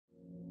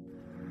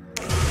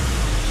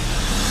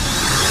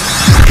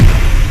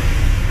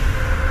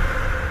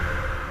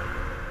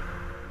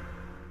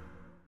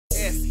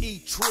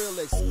Trill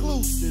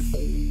exclusive.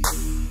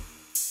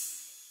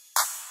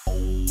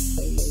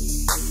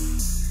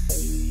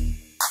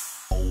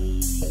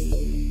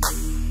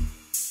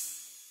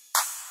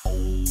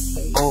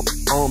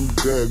 I'm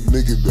that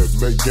nigga that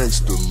make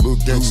gangsta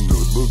look gangsta.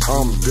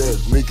 I'm that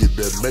nigga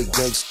that make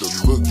gangsta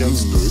look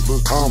gangsta.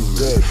 I'm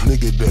that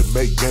nigga that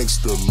make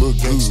gangsta look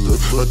gangsta.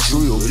 A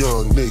trill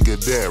young nigga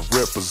that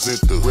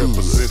represent the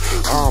represent.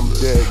 I'm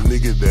that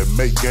nigga that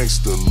make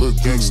gangsta look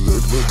gangsta.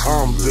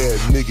 I'm that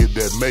nigga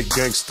that make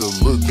gangsta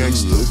look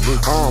gangsta.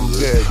 I'm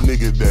that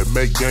nigga that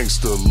make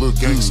gangsta look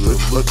gangsta.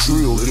 A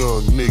trill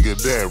young nigga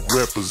that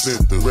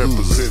represent the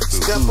represent.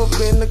 Step up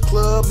in the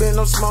club and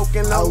I'm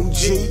smoking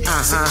OG.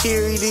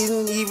 Security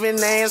didn't even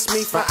ask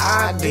me for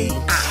ID.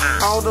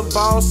 All the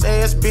boss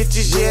ass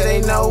bitches, yeah,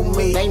 they know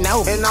me. They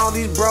know. And all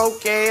these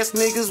broke ass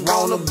niggas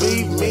wanna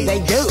be me. They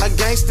do. A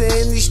gangster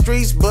in these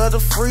streets, but a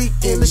freak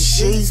in the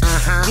sheets.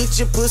 Get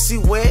your pussy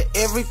wet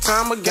every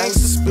time a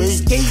gangster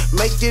speak.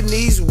 Make your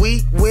knees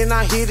weak when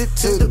I hit it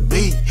to the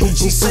beat.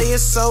 She say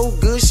it's so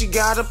good, she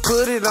gotta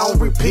put it on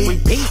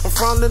repeat. I'm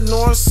from the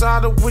north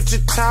side of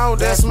Wichita,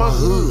 that's my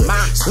hood.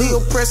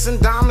 Still pressing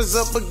diamonds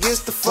up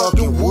against the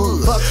fucking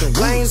wood.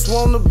 Lanes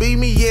wanna be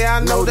me, yeah, I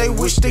know they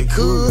wish they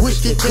could.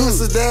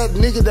 Cause of that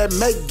nigga that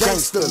make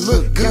gangsta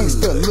look good.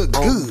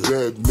 I'm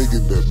that nigga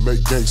that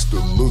make gangsta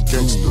look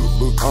gangsta.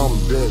 I'm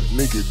that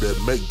nigga that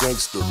make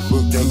gangsta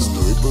look gangsta.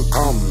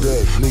 I'm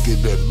that nigga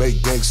that make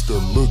gangsta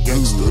look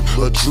gangsta.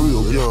 A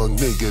trill young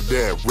nigga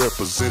that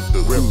represent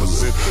the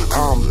represent.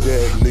 I'm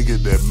that nigga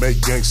that make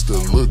gangsta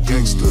look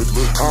gangsta.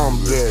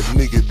 I'm that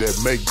nigga that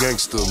make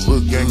gangsta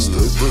look gangsta.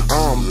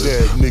 I'm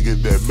that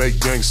nigga that make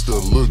gangsta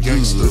look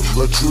gangsta.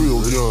 A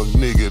trill young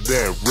nigga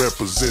that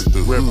represent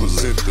the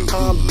represent.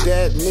 I'm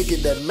that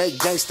nigga that make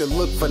gangsta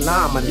look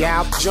phenomenal.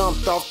 Yeah, I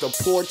jumped off the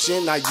porch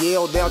and I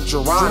yelled out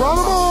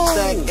Geronimo.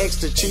 Stack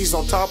extra cheese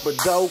on top of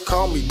dough,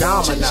 call me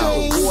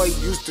Domino. Boy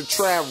used to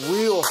try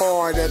real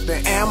hard at the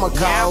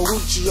Amico.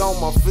 Gucci on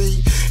my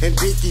feet and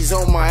Dickies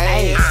on my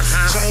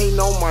ass. Chain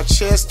on my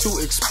chest to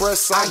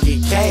express I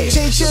get cash.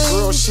 The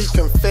girl she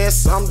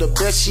confess I'm the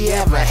best she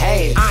ever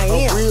had.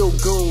 A real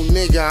goon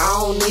nigga, I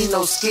don't need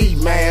no ski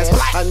mask.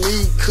 I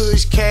need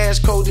kush, cash,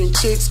 coding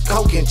chicks,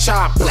 coke and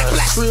choppers.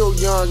 Real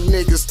young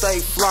niggas stay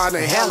flying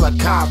in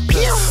helicopters.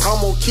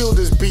 I'm gonna kill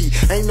this beat,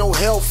 ain't no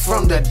help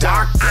from the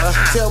doctor.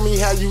 Tell me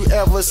how you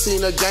ever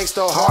seen a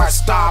gangster heart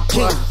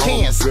stopper. I'm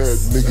that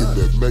nigga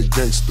that make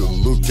gangsta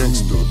look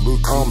gangsta.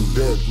 I'm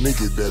that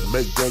nigga that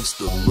make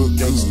gangsta look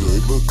gangsta.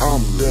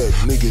 I'm that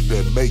nigga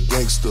that make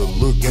gangsta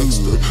look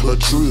gangsta. A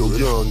trill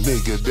young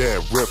nigga that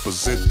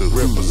represent the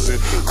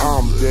represent.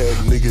 I'm that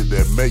nigga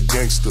that make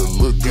gangsta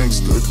look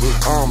gangsta.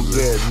 I'm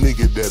that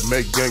nigga that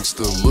make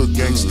gangsta look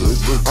gangsta.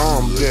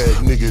 I'm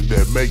that nigga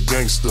that make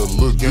gangsta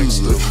look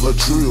gangsta. A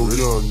trill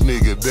young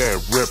nigga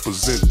that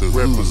represent the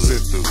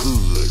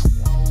hood.